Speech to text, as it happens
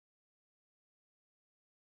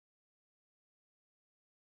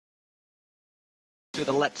to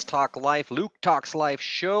the Let's Talk Life, Luke Talks Life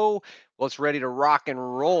show. Well, it's ready to rock and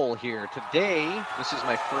roll here. Today, this is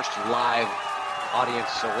my first live audience,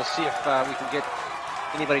 so we'll see if we can get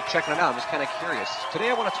anybody checking it out. I'm just kind of curious. Today,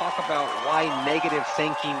 I want to talk about why negative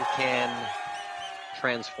thinking can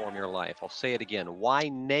transform your life. I'll say it again, why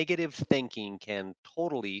negative thinking can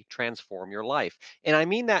totally transform your life. And I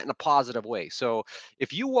mean that in a positive way. So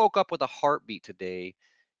if you woke up with a heartbeat today,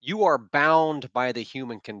 you are bound by the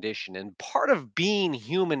human condition. And part of being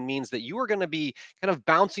human means that you are going to be kind of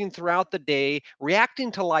bouncing throughout the day,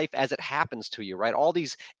 reacting to life as it happens to you, right? All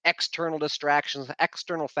these external distractions,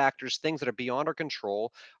 external factors, things that are beyond our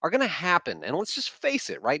control are going to happen. And let's just face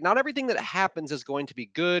it, right? Not everything that happens is going to be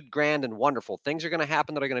good, grand, and wonderful. Things are going to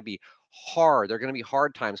happen that are going to be hard. They're going to be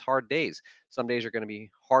hard times, hard days. Some days are going to be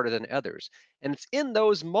harder than others. And it's in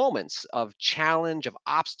those moments of challenge, of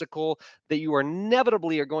obstacle, that you are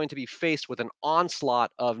inevitably are going to be faced with an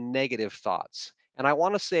onslaught of negative thoughts. And I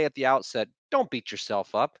want to say at the outset, don't beat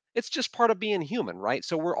yourself up. It's just part of being human, right?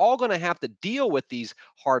 So we're all going to have to deal with these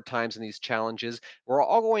hard times and these challenges. We're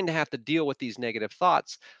all going to have to deal with these negative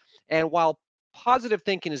thoughts. And while positive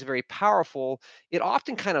thinking is very powerful, it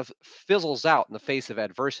often kind of fizzles out in the face of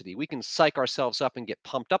adversity. We can psych ourselves up and get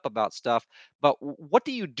pumped up about stuff, but what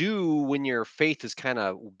do you do when your faith has kind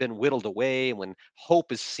of been whittled away and when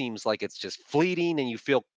hope seems like it's just fleeting and you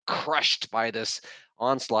feel crushed by this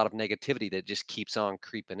onslaught of negativity that just keeps on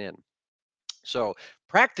creeping in? So,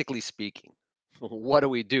 practically speaking, what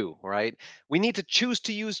do? Right? We need to choose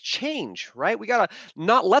to use change, right? We got to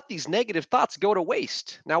not let these negative thoughts go to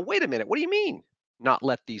waste. Now, wait a minute. What do you mean, not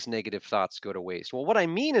let these negative thoughts go to waste? Well, what I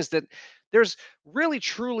mean is that there's really,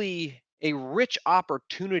 truly a rich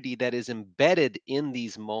opportunity that is embedded in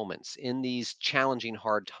these moments, in these challenging,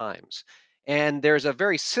 hard times. And there's a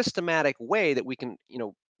very systematic way that we can,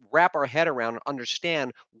 wrap our head around and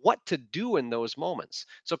understand what to do in those moments.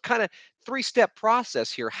 So, kind of three-step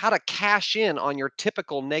process here, how to cash in on your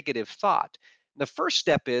typical negative thought. The first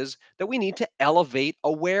step is that we need to elevate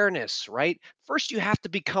awareness, right? First, you have to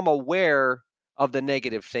become aware of the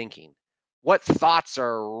negative thinking. What thoughts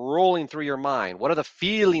are rolling through your mind? What are the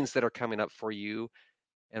feelings that are coming up for you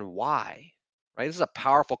and why? Right? This is a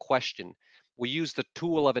powerful question. We use the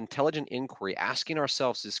tool of intelligent inquiry, asking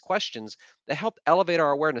ourselves these questions that help elevate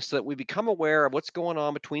our awareness so that we become aware of what's going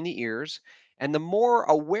on between the ears. And the more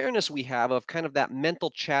awareness we have of kind of that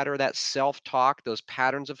mental chatter, that self talk, those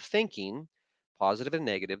patterns of thinking, positive and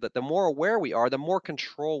negative, that the more aware we are, the more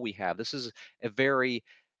control we have. This is a very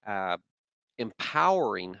uh,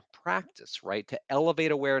 empowering practice, right? To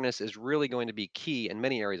elevate awareness is really going to be key in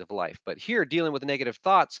many areas of life. But here, dealing with negative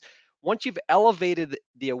thoughts, once you've elevated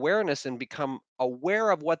the awareness and become aware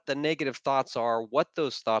of what the negative thoughts are, what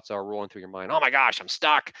those thoughts are rolling through your mind. Oh my gosh, I'm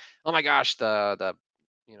stuck. Oh my gosh, the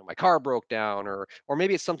my car broke down, or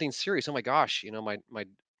maybe it's something serious. Oh my gosh,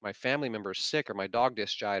 my family member is sick, or my dog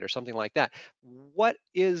just died, or something like that. What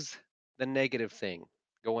is the negative thing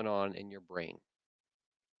going on in your brain?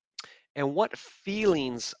 And what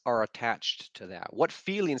feelings are attached to that? What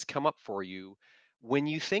feelings come up for you when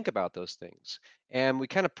you think about those things? And we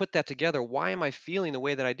kind of put that together. Why am I feeling the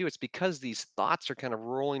way that I do? It's because these thoughts are kind of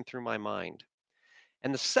rolling through my mind.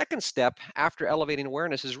 And the second step after elevating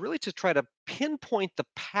awareness is really to try to pinpoint the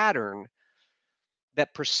pattern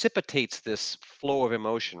that precipitates this flow of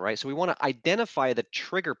emotion, right? So we want to identify the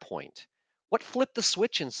trigger point. What flipped the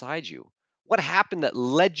switch inside you? What happened that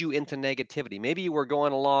led you into negativity? Maybe you were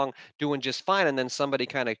going along doing just fine, and then somebody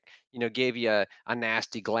kind of, gave you a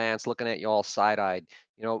nasty glance, looking at you all side-eyed,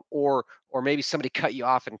 or maybe somebody cut you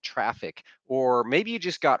off in traffic, or maybe you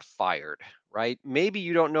just got fired, right? Maybe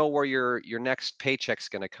you don't know where your next paycheck's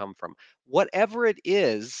going to come from. Whatever it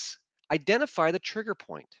is, identify the trigger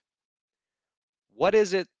point. What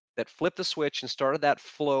is it that flipped the switch and started that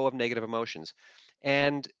flow of negative emotions?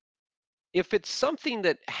 And if it's something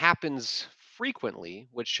that happens frequently,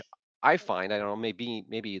 which I find, I don't know, maybe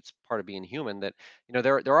it's part of being human that,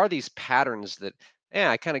 there are these patterns that,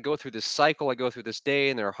 yeah, I kind of go through this cycle, I go through this day,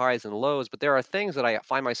 and there are highs and lows, but there are things that I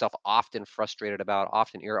find myself often frustrated about,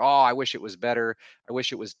 often oh, I wish it was better, I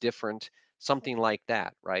wish it was different, something like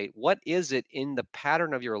that, right? What is it in the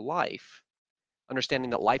pattern of your life,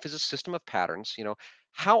 understanding that life is a system of patterns?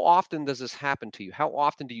 How often does this happen to you? How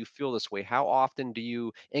often do you feel this way? How often do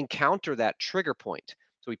you encounter that trigger point?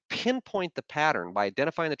 So we pinpoint the pattern by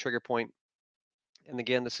identifying the trigger point. And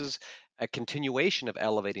again, this is a continuation of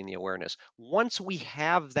elevating the awareness. Once we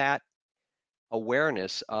have that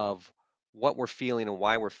awareness of what we're feeling and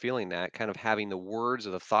why we're feeling that, kind of having the words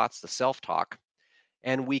or the thoughts, the self-talk,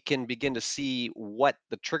 and we can begin to see what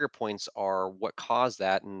the trigger points are, what caused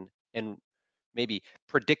that, and maybe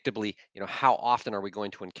predictably, how often are we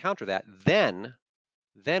going to encounter that? Then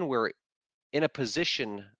we're in a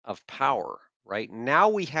position of power, right? Now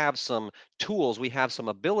we have some tools, we have some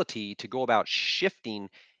ability to go about shifting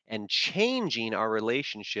and changing our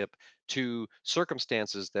relationship to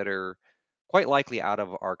circumstances that are quite likely out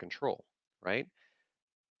of our control, right?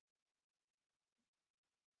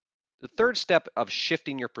 The third step of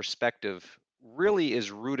shifting your perspective really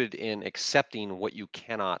is rooted in accepting what you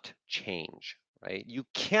cannot change, right? You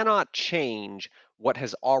cannot change what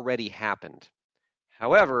has already happened.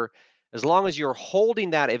 However, as long as you're holding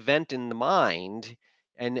that event in the mind,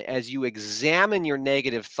 and as you examine your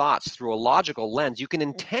negative thoughts through a logical lens, you can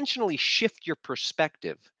intentionally shift your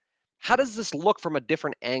perspective. How does this look from a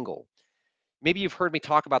different angle? Maybe you've heard me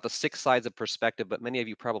talk about the six sides of perspective, but many of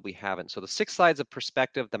you probably haven't. So, the six sides of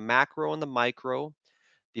perspective, the macro and the micro,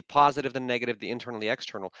 the positive, the negative, the internal, the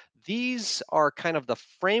external. These are kind of the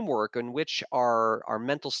framework in which our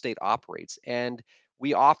mental state operates. And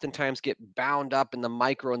we oftentimes get bound up in the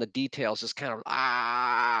micro and the details, just kind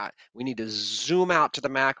of, we need to zoom out to the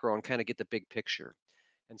macro and kind of get the big picture.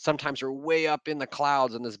 And sometimes we're way up in the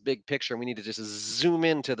clouds in this big picture, and we need to just zoom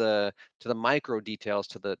into the micro details,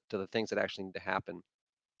 to the things that actually need to happen,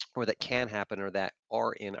 or that can happen, or that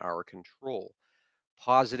are in our control.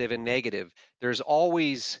 Positive and negative, there's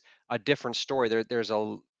always a different story. There's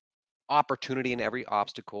a opportunity in every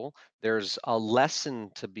obstacle. There's a lesson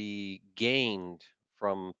to be gained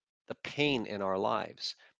from the pain in our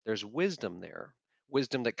lives. There's wisdom there,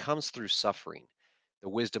 wisdom that comes through suffering, the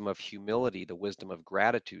wisdom of humility, the wisdom of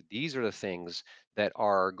gratitude. These are the things that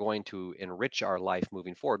are going to enrich our life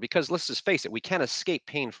moving forward, because let's just face it, we can't escape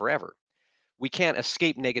pain forever. We can't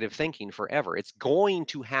escape negative thinking forever. It's going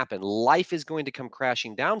to happen. Life is going to come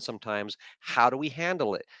crashing down sometimes. How do we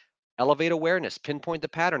handle it? Elevate awareness, pinpoint the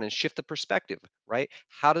pattern, and shift the perspective, right?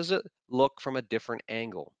 How does it look from a different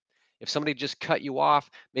angle? If somebody just cut you off,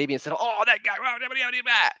 maybe instead of, oh, that guy,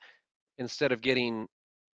 instead of getting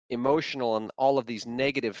emotional and all of these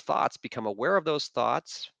negative thoughts, become aware of those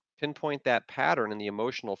thoughts, pinpoint that pattern in the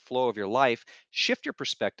emotional flow of your life, shift your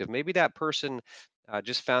perspective. Maybe that person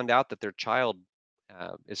just found out that their child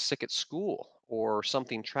is sick at school, or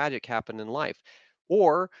something tragic happened in life.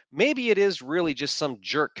 Or maybe it is really just some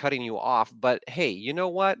jerk cutting you off, but hey, you know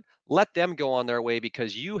what? Let them go on their way,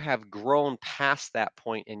 because you have grown past that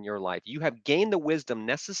point in your life. You have gained the wisdom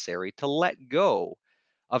necessary to let go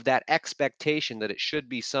of that expectation that it should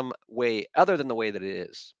be some way other than the way that it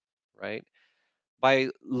is, right? By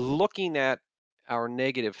looking at our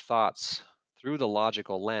negative thoughts through the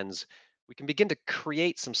logical lens, we can begin to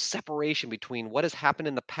create some separation between what has happened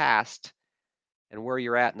in the past and where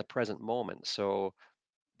you're at in the present moment. So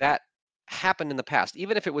that happened in the past,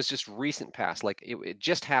 even if it was just recent past, like it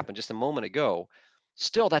just happened just a moment ago,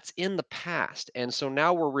 still that's in the past. And so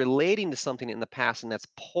now we're relating to something in the past, and that's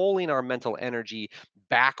pulling our mental energy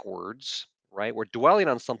backwards, right? We're dwelling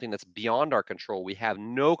on something that's beyond our control. We have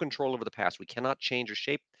no control over the past. We cannot change or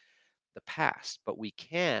shape the past, but we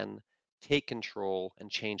can take control and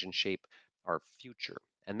change and shape our future.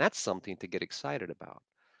 And that's something to get excited about.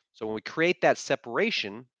 So when we create that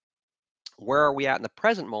separation, where are we at in the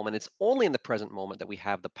present moment? It's only in the present moment that we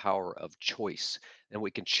have the power of choice, and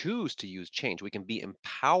we can choose to use change. We can be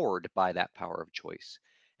empowered by that power of choice.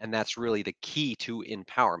 And that's really the key to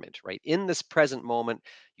empowerment, right? In this present moment,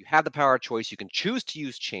 you have the power of choice. You can choose to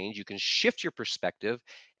use change. You can shift your perspective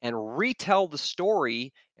and retell the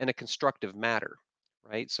story in a constructive manner,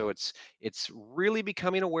 right? So it's really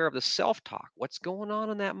becoming aware of the self-talk. What's going on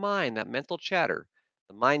in that mind, that mental chatter?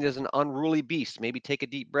 The mind is an unruly beast. Maybe take a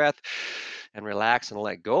deep breath and relax and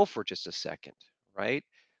let go for just a second, right?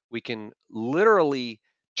 We can literally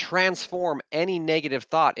transform any negative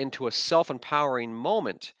thought into a self-empowering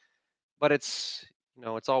moment, but it's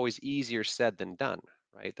always easier said than done,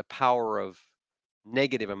 right? The power of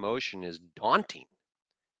negative emotion is daunting,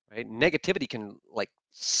 right? Negativity can like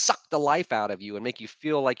suck the life out of you and make you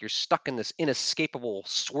feel like you're stuck in this inescapable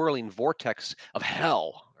swirling vortex of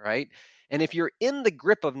hell, right? And if you're in the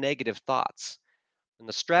grip of negative thoughts, and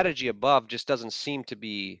the strategy above just doesn't seem to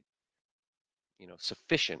be,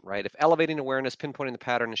 sufficient, right? If elevating awareness, pinpointing the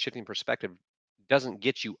pattern, and shifting perspective doesn't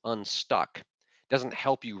get you unstuck, doesn't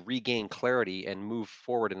help you regain clarity and move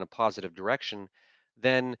forward in a positive direction,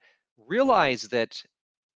 then realize that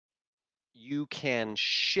you can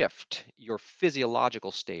shift your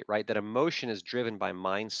physiological state, right? That emotion is driven by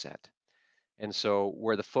mindset. And so,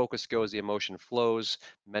 where the focus goes, the emotion flows,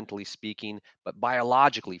 mentally speaking, but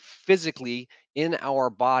biologically, physically, in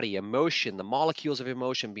our body, emotion, the molecules of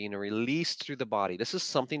emotion being released through the body. This is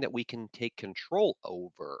something that we can take control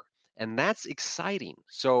over. And that's exciting.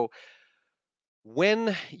 So,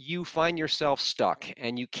 When you find yourself stuck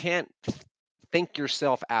and you can't think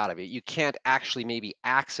yourself out of it, you can't actually maybe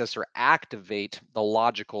access or activate the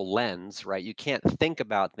logical lens, right? You can't think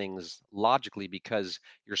about things logically because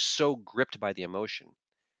you're so gripped by the emotion.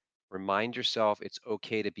 Remind yourself it's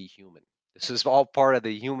okay to be human. This is all part of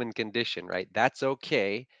the human condition, right? That's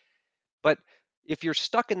okay. But if you're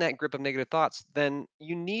stuck in that grip of negative thoughts, then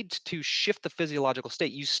you need to shift the physiological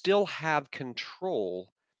state. You still have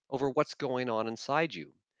control over what's going on inside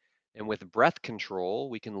you. And with breath control,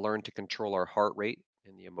 we can learn to control our heart rate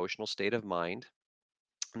and the emotional state of mind.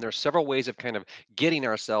 And there are several ways of kind of getting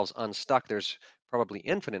ourselves unstuck. There's probably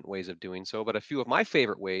infinite ways of doing so, but a few of my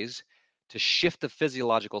favorite ways to shift the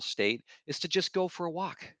physiological state is to just go for a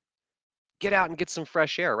walk. Get out and get some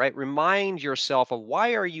fresh air, right? Remind yourself of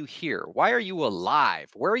why are you here? Why are you alive?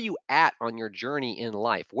 Where are you at on your journey in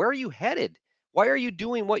life? Where are you headed? Why are you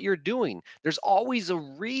doing what you're doing? There's always a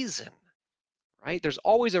reason, right? There's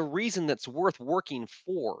always a reason that's worth working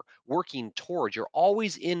for, working towards. You're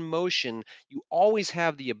always in motion. You always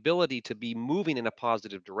have the ability to be moving in a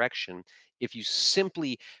positive direction if you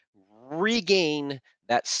simply regain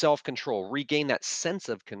that self control, regain that sense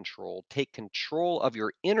of control, take control of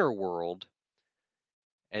your inner world,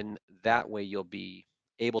 and that way you'll be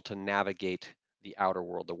able to navigate the outer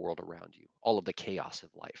world, the world around you, all of the chaos of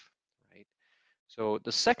life, right? So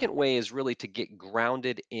the second way is really to get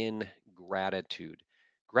grounded in gratitude.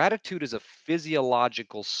 Gratitude is a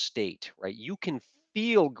physiological state, right? You can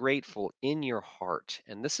feel grateful in your heart.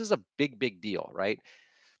 And this is a big, big deal, right?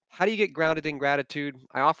 How do you get grounded in gratitude?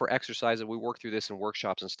 I offer exercises. We work through this in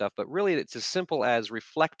workshops and stuff, but really it's as simple as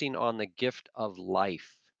reflecting on the gift of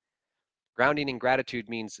life. Grounding in gratitude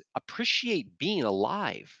means appreciate being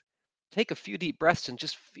alive. Take a few deep breaths and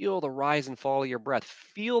just feel the rise and fall of your breath.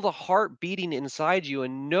 Feel the heart beating inside you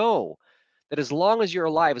and know that as long as you're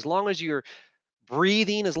alive, as long as you're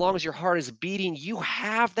breathing, as long as your heart is beating, you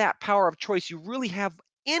have that power of choice. You really have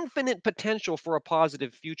infinite potential for a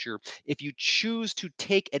positive future if you choose to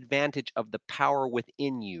take advantage of the power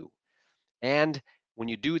within you. And when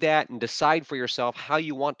you do that and decide for yourself how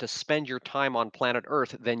you want to spend your time on planet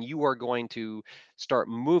Earth, then you are going to start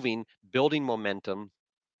moving, building momentum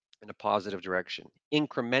in a positive direction,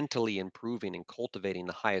 incrementally improving and cultivating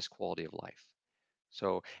the highest quality of life.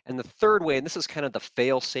 So, and the third way, and this is kind of the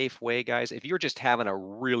fail safe way, guys, if you're just having a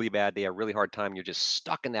really bad day, a really hard time, you're just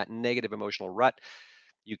stuck in that negative emotional rut,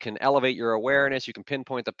 you can elevate your awareness, you can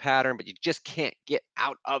pinpoint the pattern, but you just can't get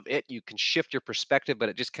out of it. You can shift your perspective, but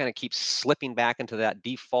it just kind of keeps slipping back into that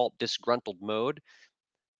default disgruntled mode.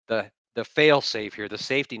 The fail safe here, the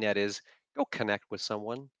safety net is go connect with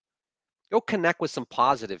someone. Go connect with some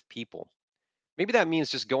positive people. Maybe that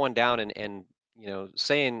means just going down and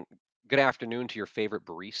saying good afternoon to your favorite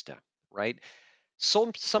barista, right?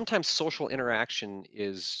 So sometimes social interaction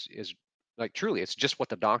is like truly it's just what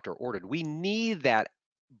the doctor ordered. We need that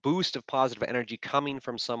boost of positive energy coming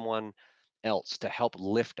from someone else to help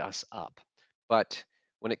lift us up. But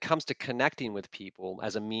when it comes to connecting with people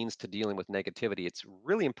as a means to dealing with negativity, it's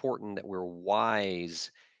really important that we're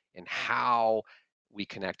wise in how we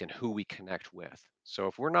connect and who we connect with. So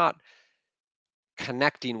if we're not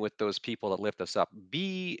connecting with those people that lift us up.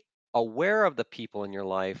 Be aware of the people in your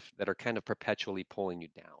life that are kind of perpetually pulling you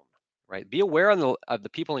down, right? Be aware of the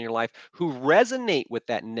people in your life who resonate with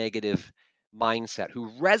that negative mindset,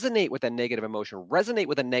 who resonate with that negative emotion, resonate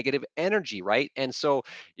with a negative energy, right? And so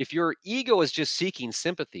if your ego is just seeking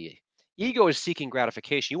sympathy, ego is seeking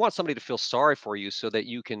gratification. You want somebody to feel sorry for you so that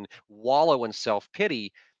you can wallow in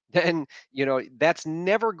self-pity, then that's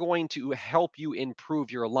never going to help you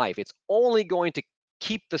improve your life. It's only going to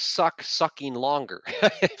keep the sucking longer,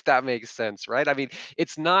 if that makes sense, right? I mean,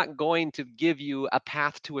 it's not going to give you a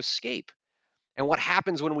path to escape. And what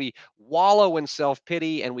happens when we wallow in self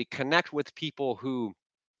pity and we connect with people who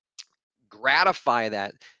gratify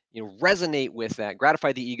that, resonate with that,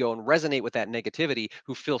 gratify the ego and resonate with that negativity,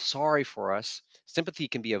 who feel sorry for us? Sympathy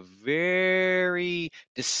can be a very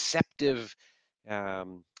deceptive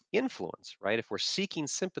um, influence, right? If we're seeking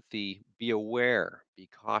sympathy, be aware, be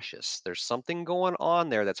cautious. There's something going on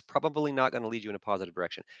there that's probably not going to lead you in a positive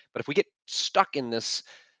direction. But if we get stuck in this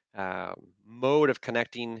mode of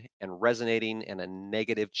connecting and resonating in a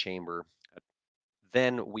negative chamber,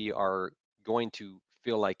 then we are going to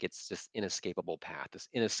feel like it's this inescapable path, this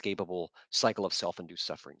inescapable cycle of self-induced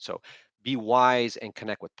suffering. So be wise and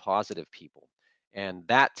connect with positive people. And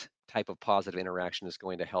that type of positive interaction is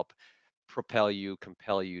going to help propel you,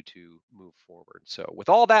 compel you to move forward. So with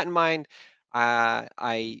all that in mind,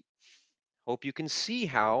 I hope you can see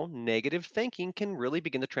how negative thinking can really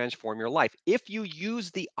begin to transform your life if you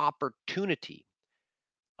use the opportunity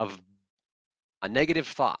of a negative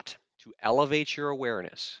thought to elevate your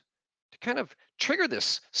awareness, to kind of trigger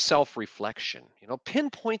this self-reflection,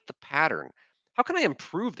 pinpoint the pattern. How can I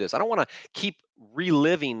improve this? I don't want to keep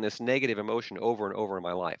reliving this negative emotion over and over in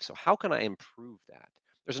my life. So how can I improve that?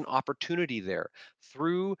 There's an opportunity there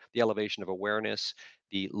through the elevation of awareness,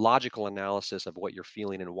 the logical analysis of what you're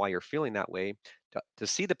feeling and why you're feeling that way, to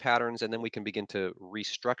see the patterns, and then we can begin to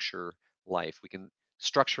restructure life. We can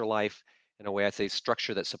structure life in a way, I say,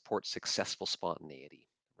 structure that supports successful spontaneity,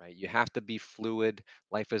 right? You have to be fluid.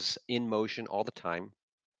 Life is in motion all the time.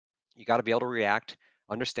 You got to be able to react,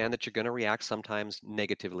 understand that you're going to react sometimes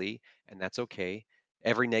negatively, and that's okay.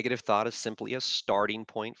 Every negative thought is simply a starting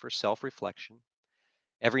point for self reflection.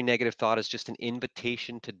 Every negative thought is just an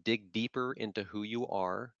invitation to dig deeper into who you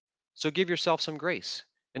are. So give yourself some grace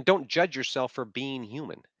and don't judge yourself for being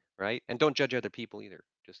human, right? And don't judge other people either.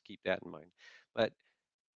 Just keep that in mind. But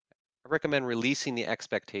I recommend releasing the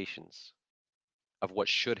expectations of what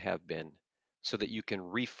should have been so that you can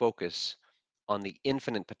refocus on the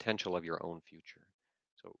infinite potential of your own future.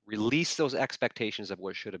 So release those expectations of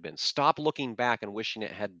what should have been. Stop looking back and wishing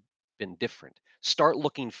it had been different. Start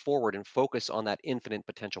looking forward and focus on that infinite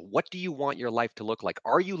potential. What do you want your life to look like?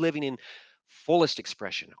 Are you living in fullest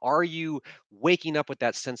expression? Are you waking up with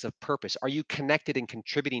that sense of purpose? Are you connected and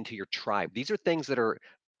contributing to your tribe? These are things that are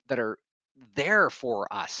there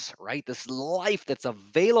for us, right? This life that's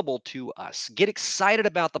available to us. Get excited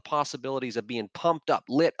about the possibilities of being pumped up,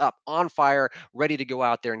 lit up, on fire, ready to go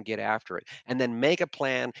out there and get after it. And then make a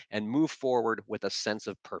plan and move forward with a sense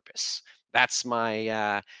of purpose. That's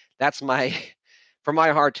my from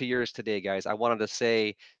my heart to yours today, guys. I wanted to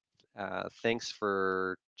say thanks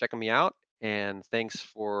for checking me out and thanks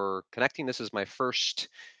for connecting. This is my first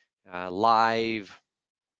live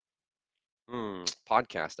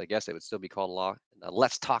podcast. I guess it would still be called a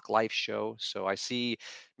Let's Talk Life show. So I see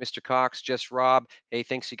Mr. Cox, just Rob. Hey,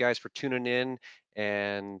 thanks you guys for tuning in.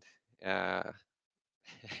 And uh,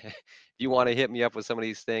 if you want to hit me up with some of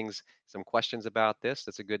these things, some questions about this,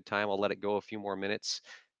 that's a good time. I'll let it go a few more minutes.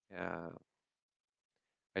 Uh,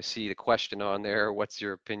 I see the question on there. What's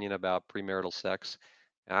your opinion about premarital sex?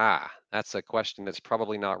 That's a question that's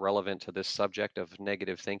probably not relevant to this subject of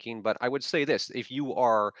negative thinking. But I would say this: if you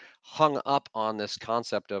are hung up on this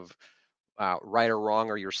concept of right or wrong,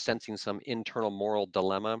 or you're sensing some internal moral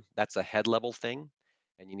dilemma, that's a head level thing.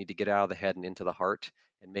 And you need to get out of the head and into the heart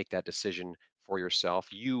and make that decision for yourself.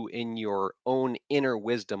 You, in your own inner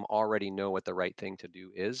wisdom, already know what the right thing to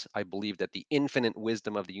do is. I believe that the infinite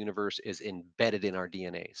wisdom of the universe is embedded in our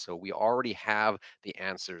DNA. So we already have the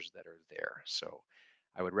answers that are there. So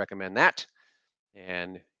I would recommend that.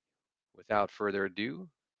 And without further ado,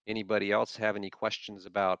 anybody else have any questions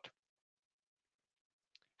about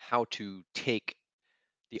how to take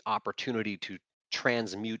the opportunity to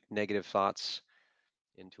transmute negative thoughts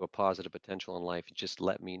into a positive potential in life, just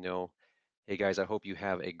let me know. Hey guys, I hope you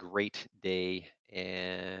have a great day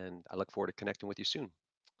and I look forward to connecting with you soon.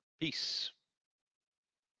 Peace.